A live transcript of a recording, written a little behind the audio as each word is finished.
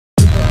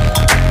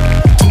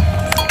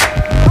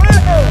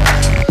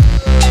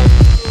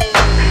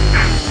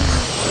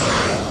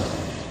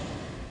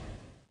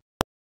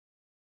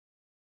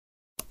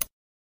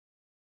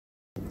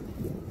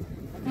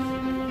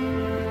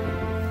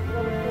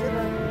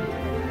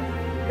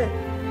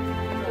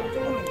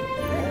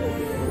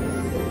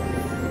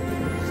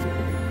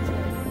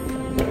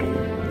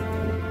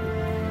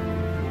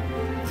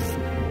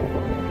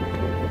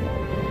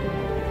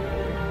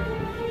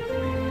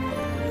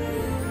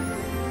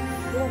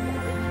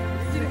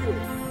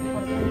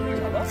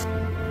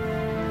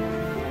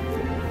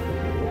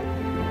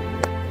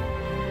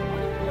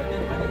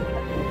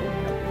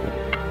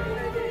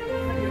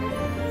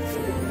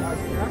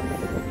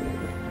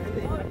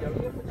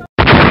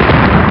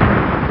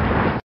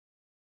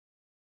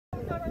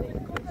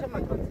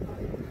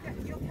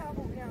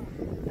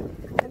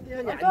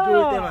컨디션이 안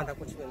좋을 때만 다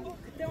꽂히면 돼.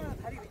 그때마다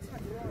다리 위치가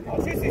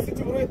들어가면 칠 수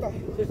있을지 모르겠다.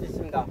 칠 수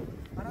있습니다.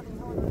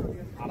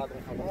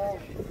 아나동 4번.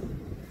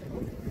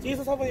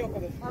 뒤에서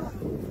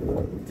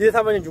 4번이었거든. 뒤에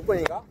 4번이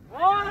 6번인가?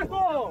 아, 또!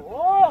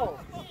 오!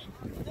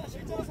 진짜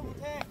실전에서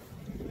못해.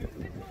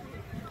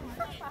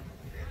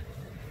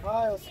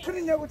 아유,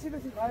 스크린 야구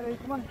치듯이 가야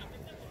그만.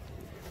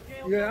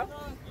 이거야?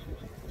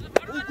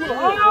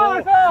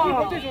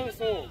 갑자기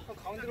좋았어.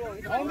 가운데로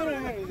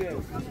하면 이제.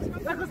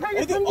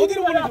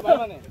 어디로 보내지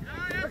말만 해.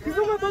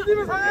 그거만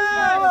던지면 상해!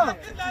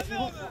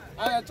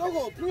 아,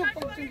 저거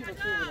풍력빵 ting기서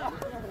치우고.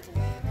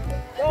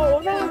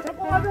 오늘은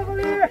잡아가자,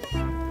 빨리!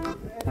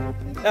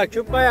 야,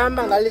 큐파에 한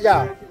방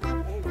날리자.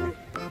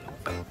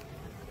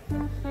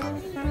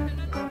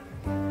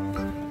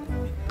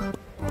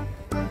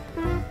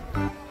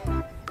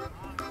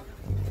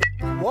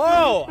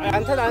 와우!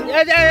 안타다,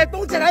 야,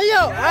 똥차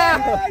날려! 아!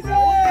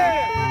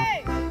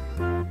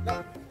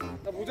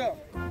 나 모자.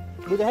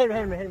 모자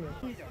헬멧.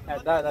 야,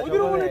 나 어디로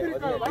저번에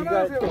보내드릴까요? 어디야?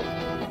 말하세요.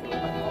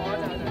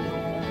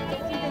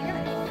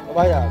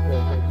 맞아.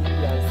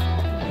 미끼 안 쓰.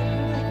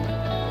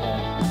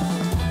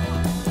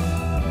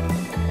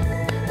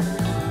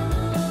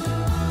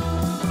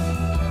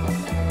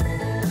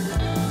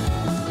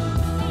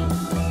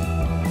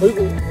 어이구.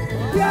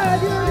 야,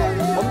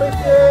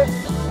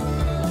 원베이스.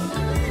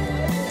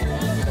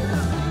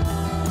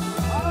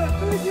 아,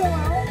 소리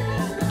지어봐요.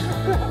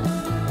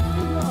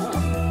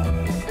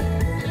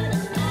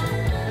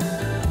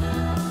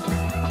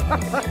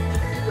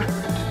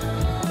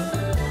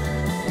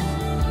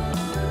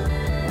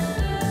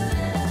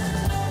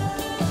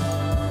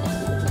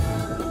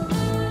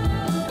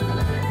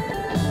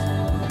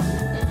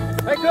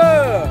 파이크!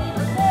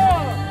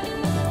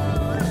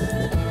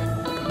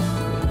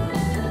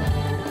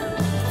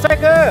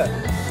 스트라이크!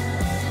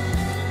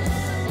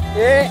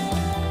 예!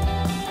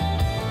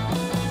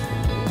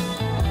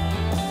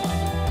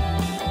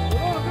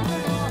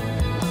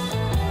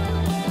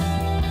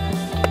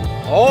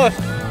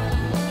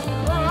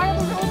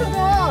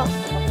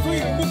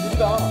 소리 은근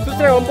느리다.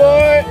 스트라이크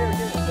원볼!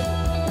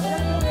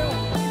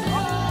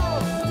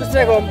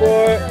 스트라이크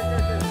원볼!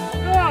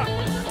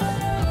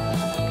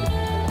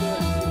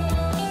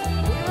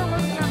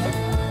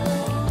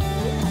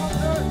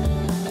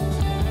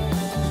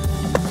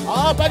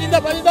 아, 빠진다!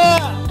 야,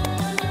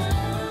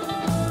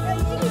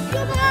 이진이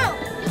뛰어봐!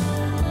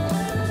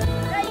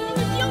 야,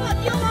 이진이 뛰어봐!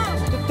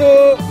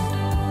 뚝뚝!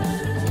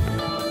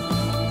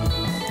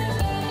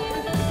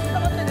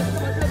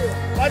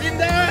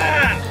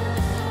 빠진다!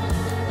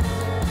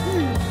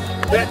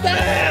 됐다!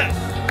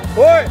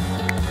 볼!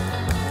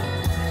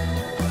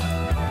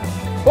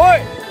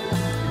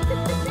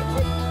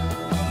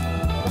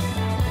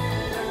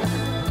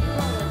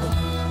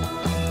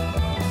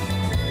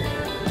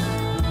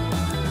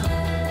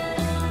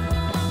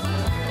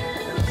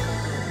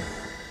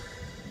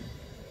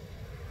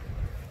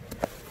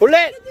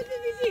 볼렛!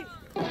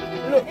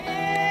 일로.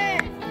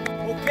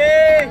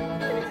 오케이.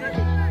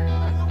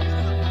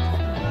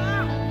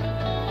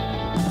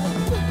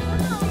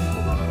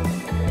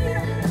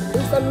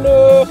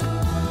 일삼루.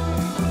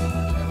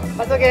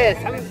 타석에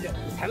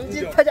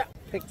삼진 타자.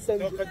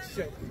 백선주. 같이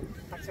치자.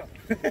 닥쳐.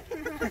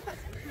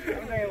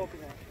 영상해봐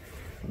그냥.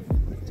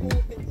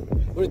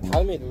 우리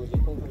다음에 누구지?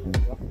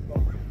 동석이가?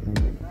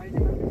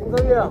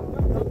 동석이야.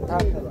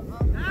 다음 타자.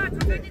 아, 저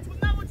새끼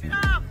존나 못 치라!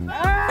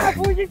 아,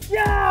 보십시오.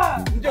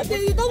 안 돼,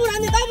 이거 더블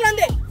안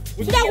돼!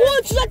 주자,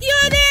 주자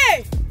뛰어야 돼!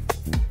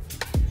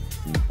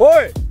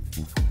 볼!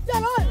 진짜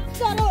런!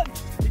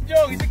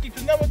 인정, 이 새끼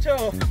존나 못 쳐.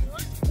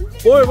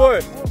 볼!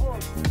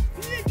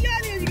 근데 뛰어야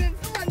돼요, 지금.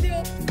 더블 안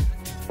돼요.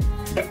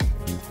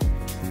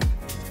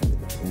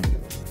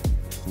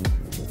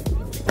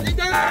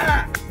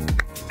 아니다.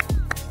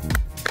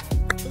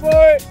 볼!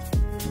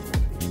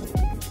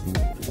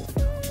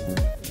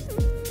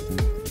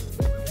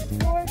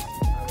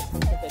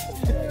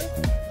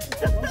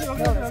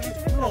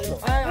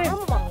 한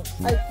번만.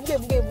 아니,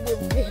 무게.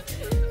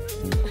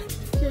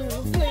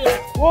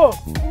 오!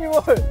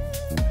 힘볼!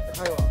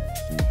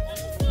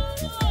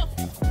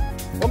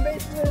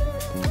 원베이스!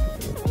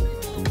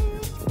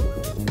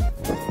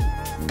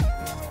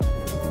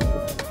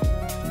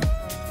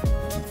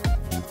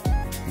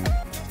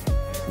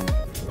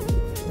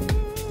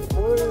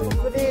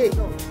 수비!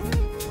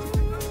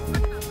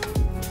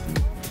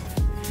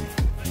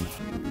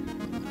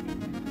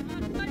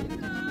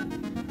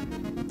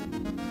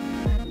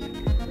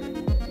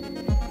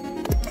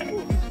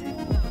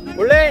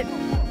 볼렛!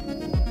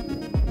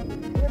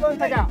 1번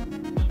타자.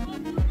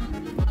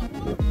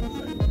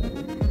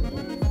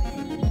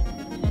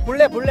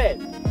 볼래 볼래.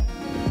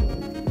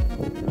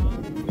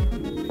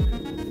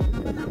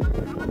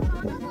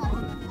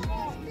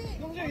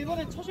 형제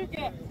이번엔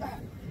쳐줄게.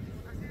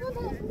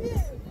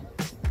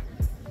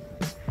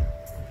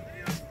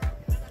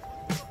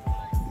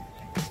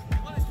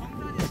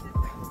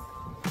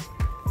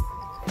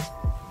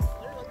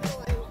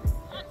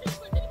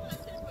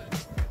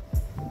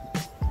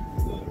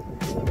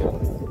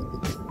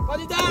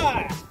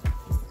 빠지다.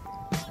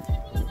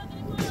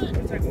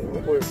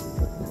 노볼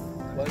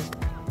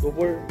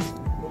노볼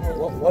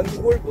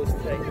원볼 노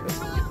스트라이크.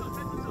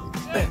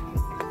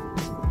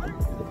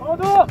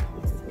 어도.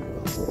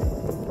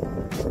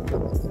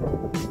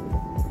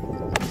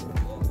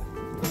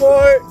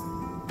 볼.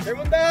 잘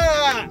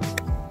본다.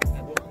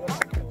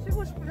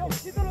 치고 싶어 형.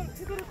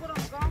 휘두를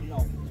거라니까.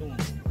 좀.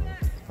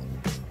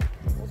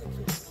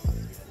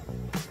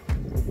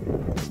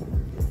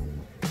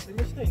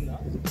 몇 시도 있나?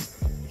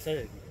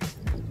 있어요.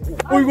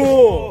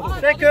 어이구.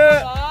 세크.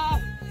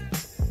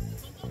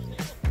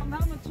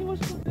 한번 치고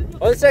싶어.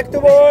 언세크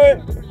볼.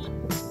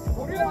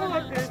 우리나라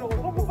할때 저거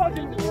소금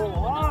빠지는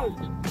거. 아,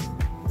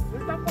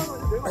 일단 빠져.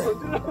 내가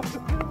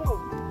던지려고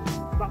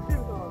막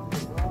뛰어서.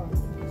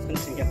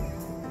 선승경.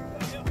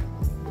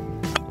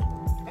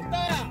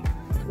 간다.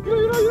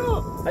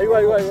 이러.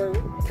 아이고.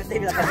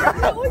 같습니다.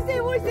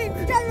 올세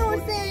부자는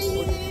올세.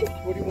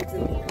 우리 못해.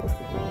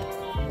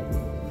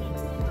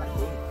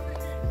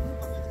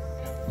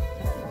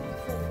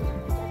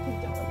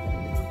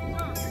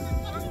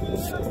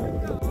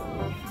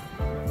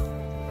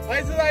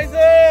 나이스.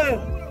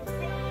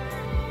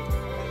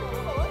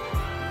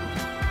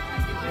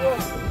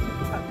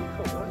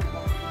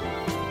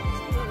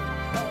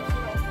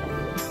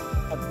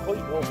 거의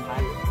뭐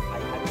반인가?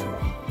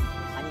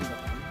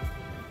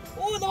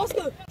 오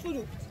나왔어.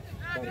 조류.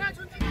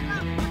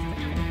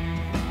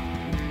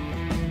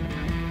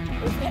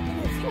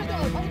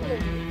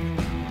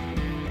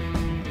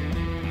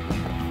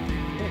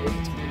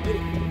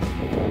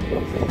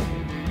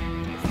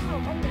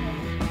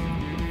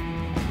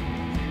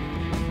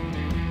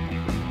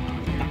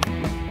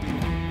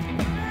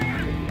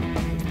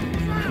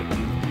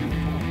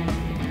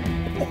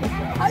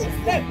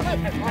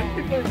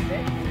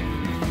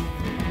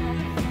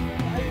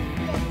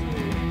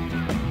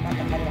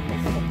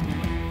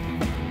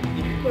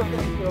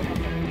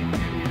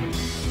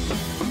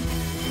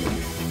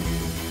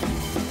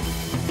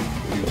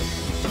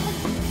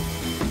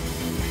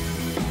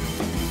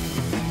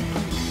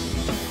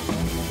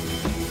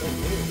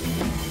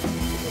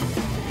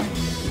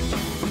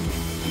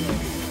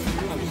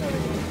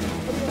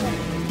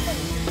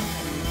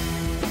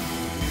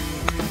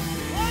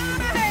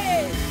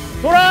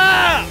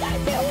 돌아!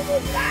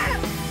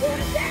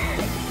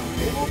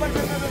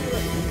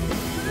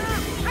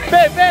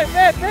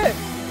 빼!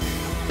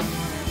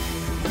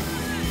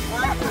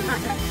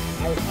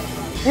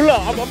 몰라,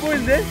 안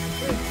보이는데?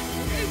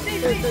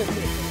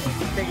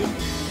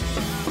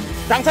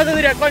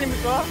 당사자들이 할 거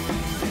아닙니까?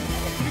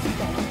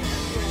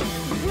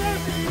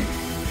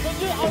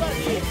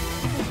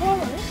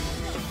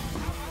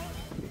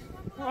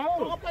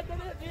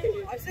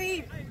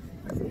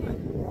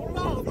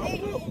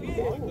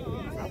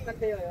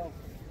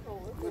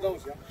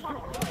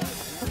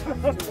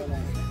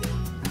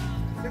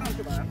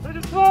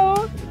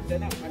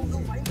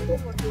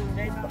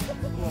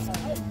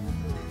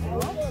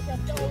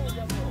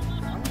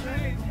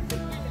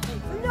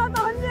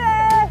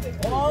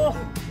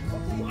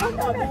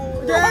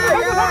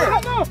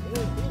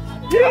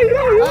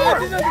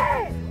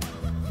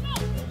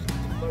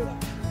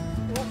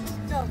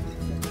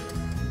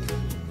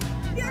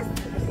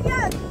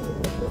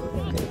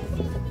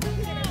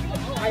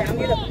 아,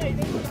 양이다.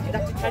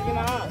 낚시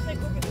마.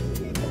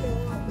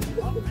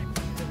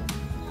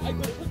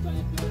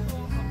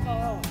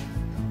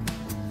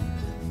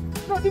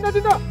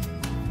 뛴다.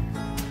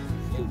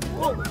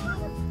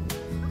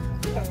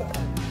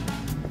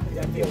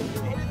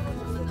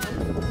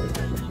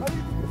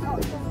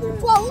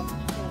 와우.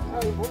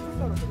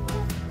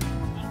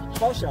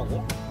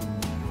 파우시라고?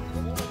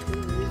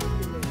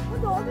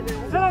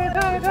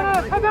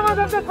 괜찮아. 타자만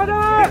잡자,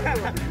 타자.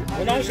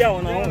 원아웃이야,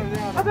 원아웃.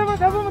 타자만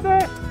잡으면 돼.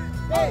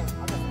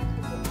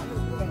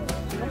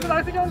 경제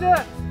나이스 경제.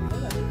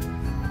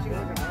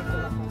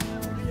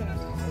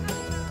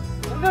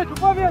 경제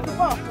족밥이야,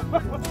 족밥.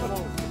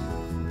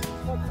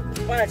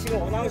 오빠야,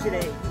 지금 원아웃이래.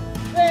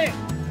 네.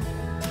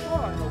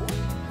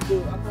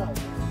 그, 아까,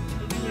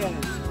 이준이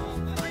형.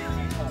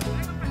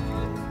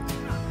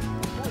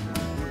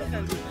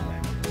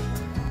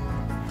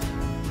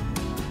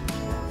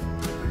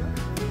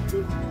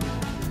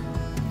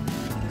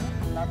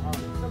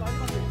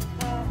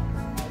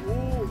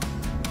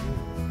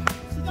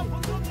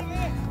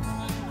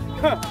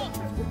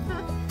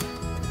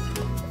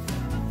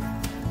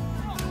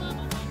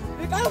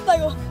 왜 까였다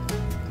이거.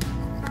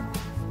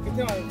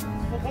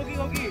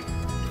 거기.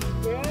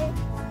 뭐야?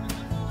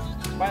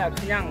 오빠야,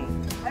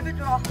 그냥.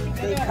 알배줘라.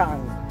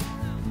 페이크한.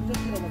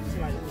 인터뷰로 먹지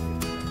말고.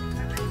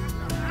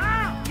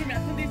 아! 이게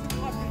얕은 데 있을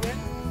것 같은데?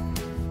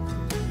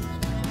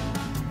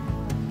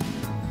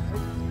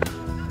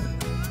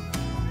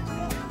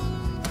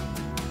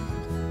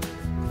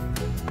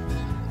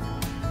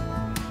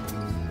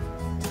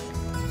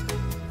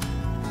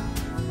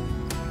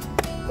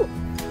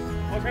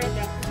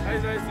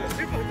 잘했어.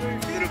 슬퍼.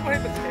 휘두를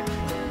뻔했다.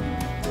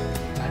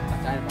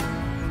 짧아.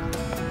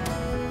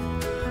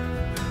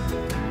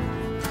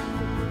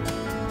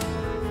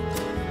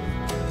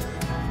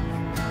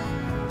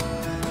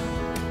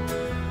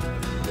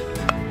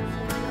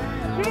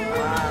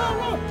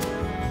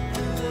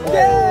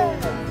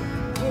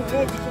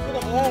 미쳤구나.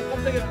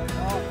 깜짝이야.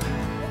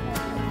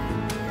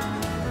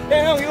 야,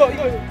 형, 이거.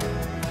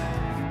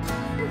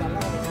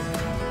 날라가.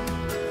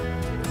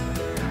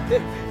 네.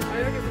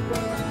 이렇게 듣고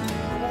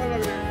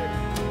넘어가려고 그랬는데.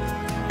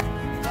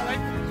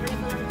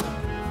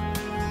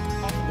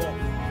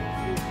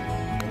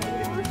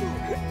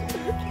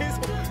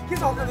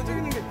 계속 아까 너 저기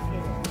있는 게.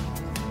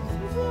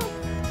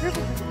 계속.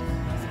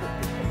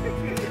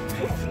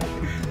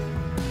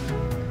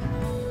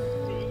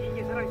 이게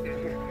살아있어요.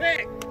 네.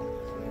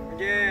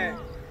 이게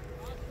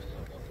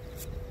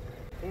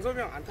동섭이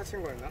형 안타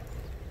친 거였나? 아,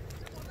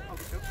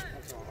 그쵸?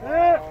 맞죠?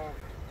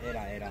 에라.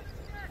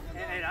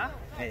 에라?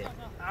 네.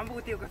 안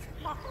보고 뛰었거든.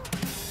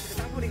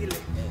 땅볼이길래.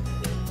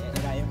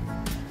 에라요.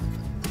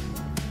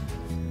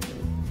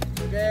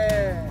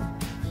 이게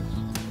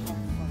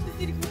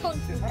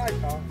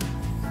살아있다.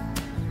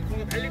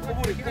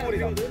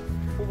 코볼이다.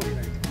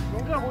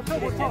 영준아 못 쳐.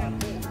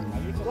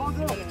 넣어줘.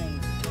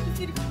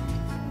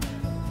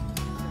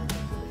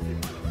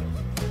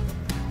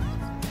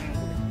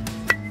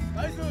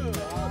 나이스.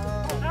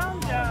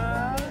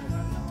 남자.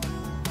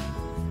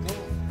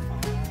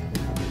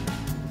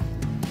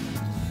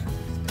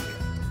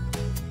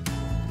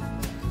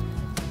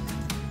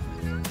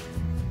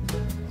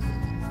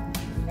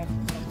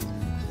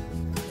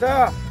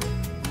 자.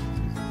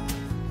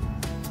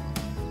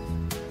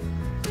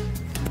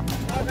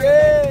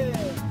 오케이.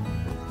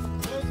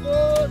 굿.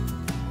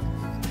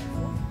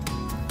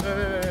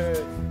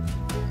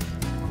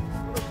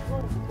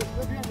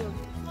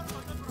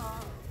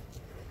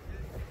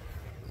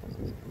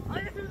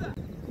 알겠습니다.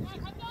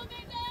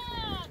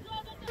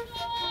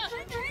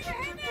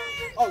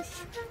 아우 씨.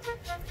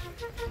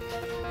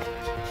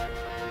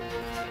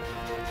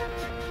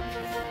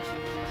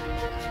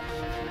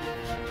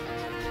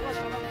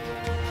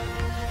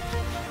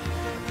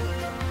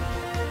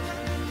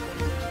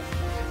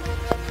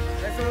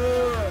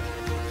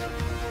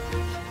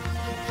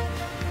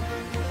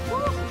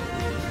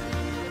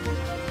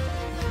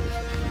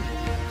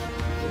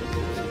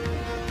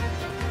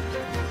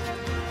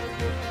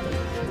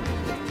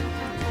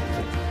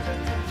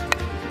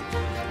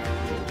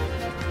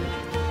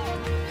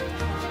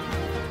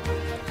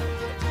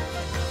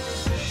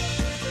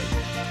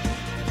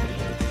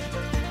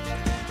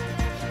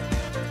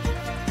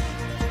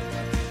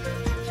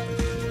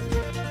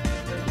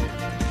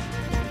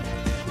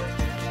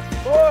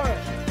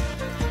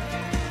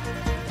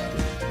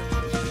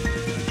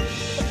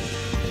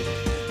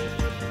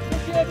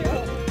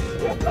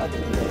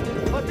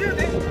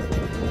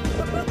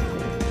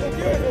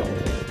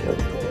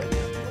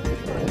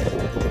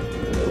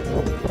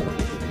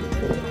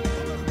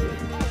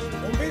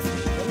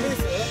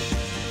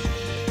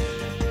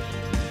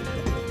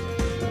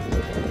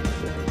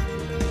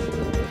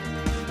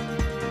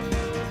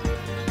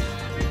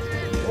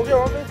 오케이,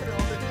 원베이스래,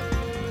 원베이스.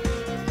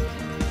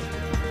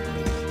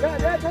 야,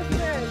 내가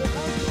탈출해. 너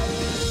다음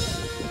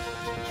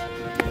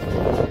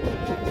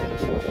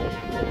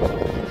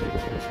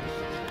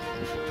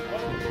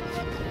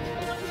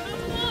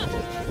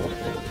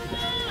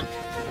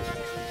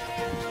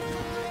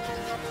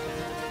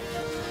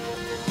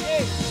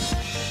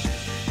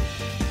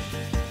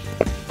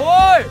볼!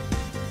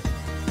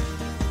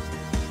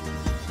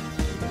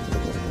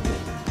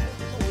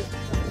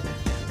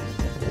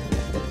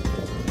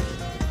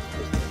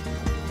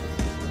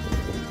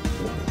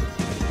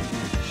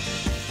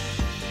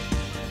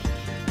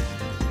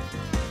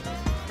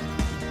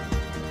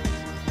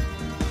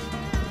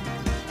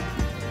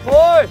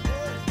 볼!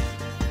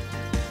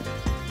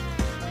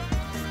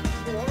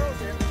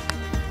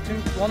 지금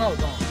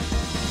원아웃이잖아.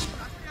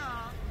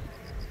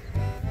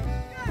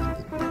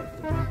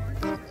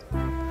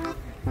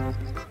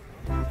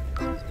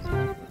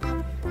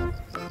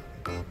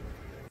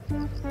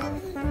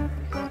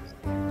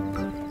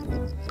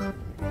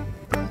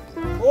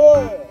 볼!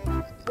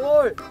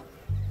 볼!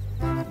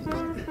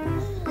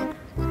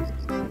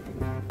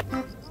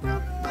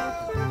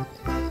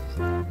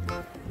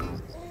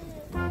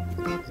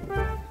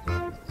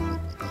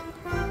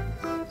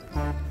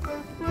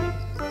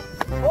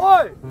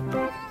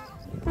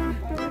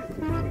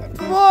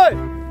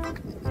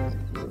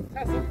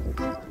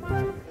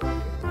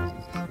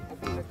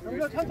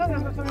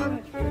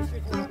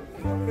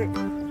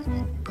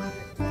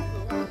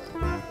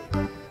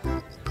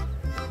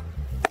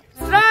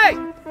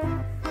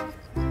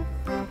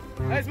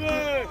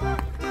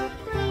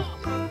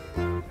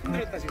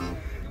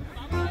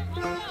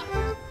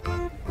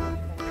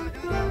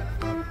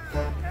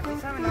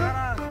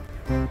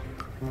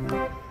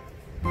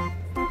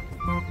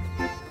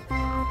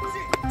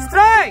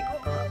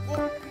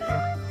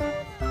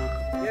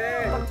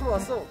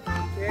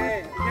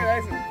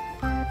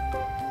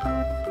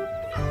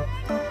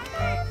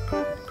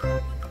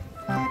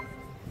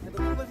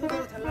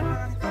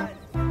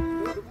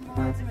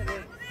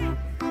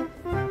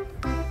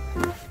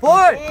 볼!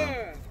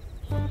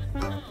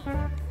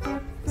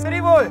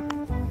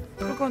 3볼!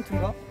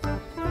 풀카운트인가?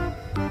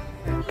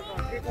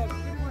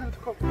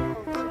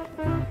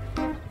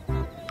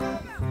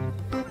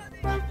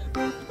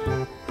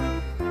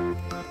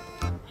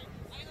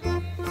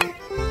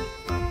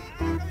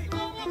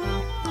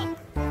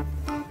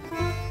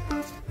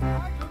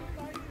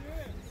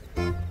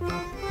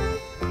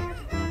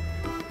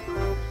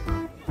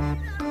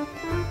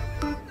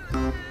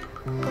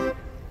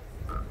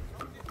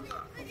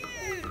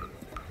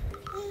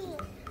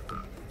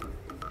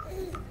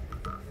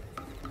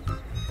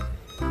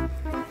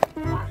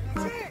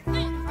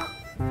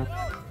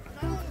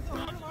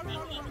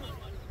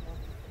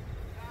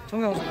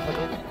 정강 선수 가죠.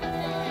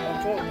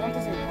 저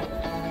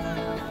깜짝이야.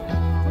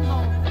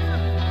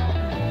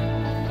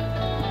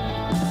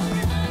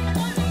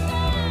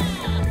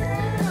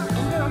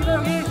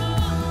 여기.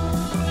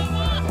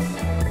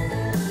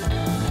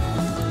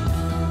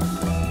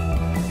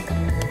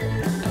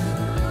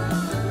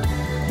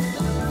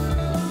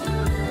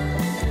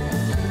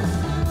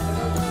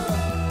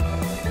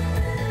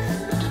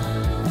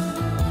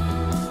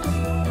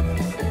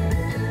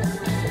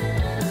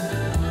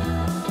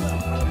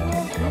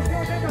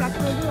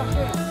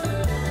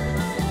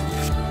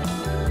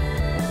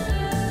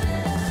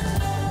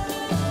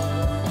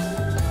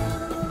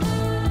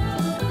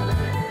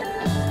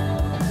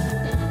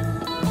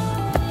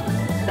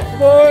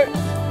 볼!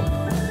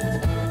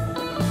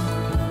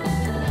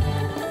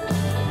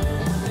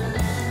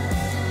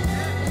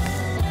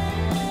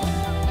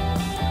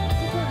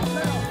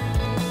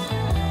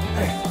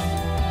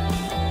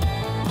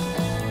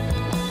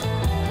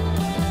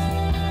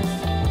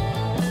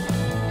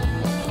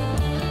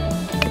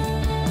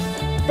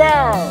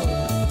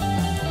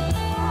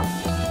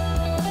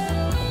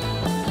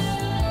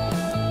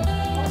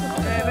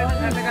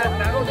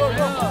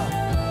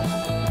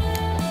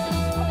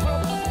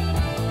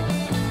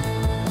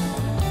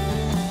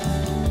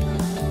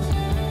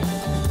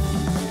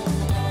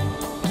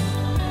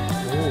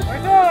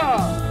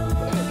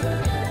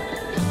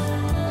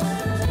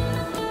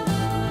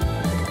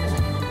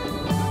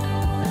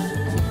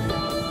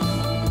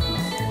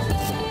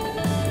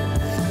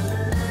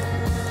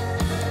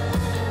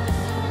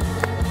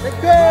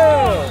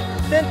 파울!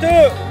 센트!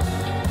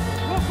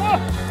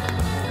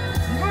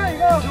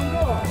 이거 정도!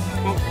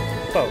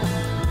 파울.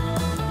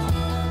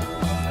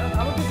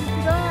 다음 주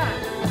줍시다!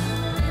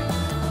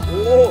 오!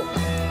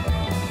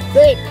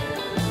 셋!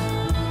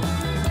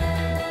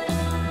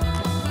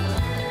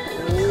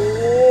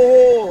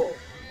 오!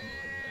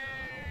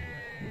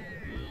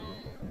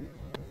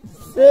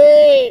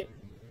 셋!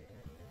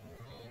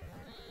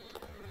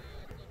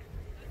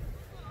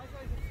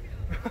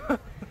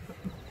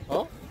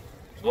 어?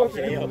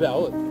 아웃이에요. 왜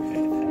아웃?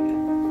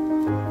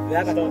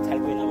 외야가 더 잘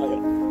보이나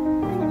봐요.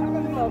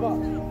 잠깐 일로 와봐.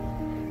 아웃이에요?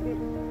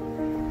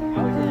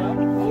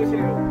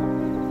 아웃이에요.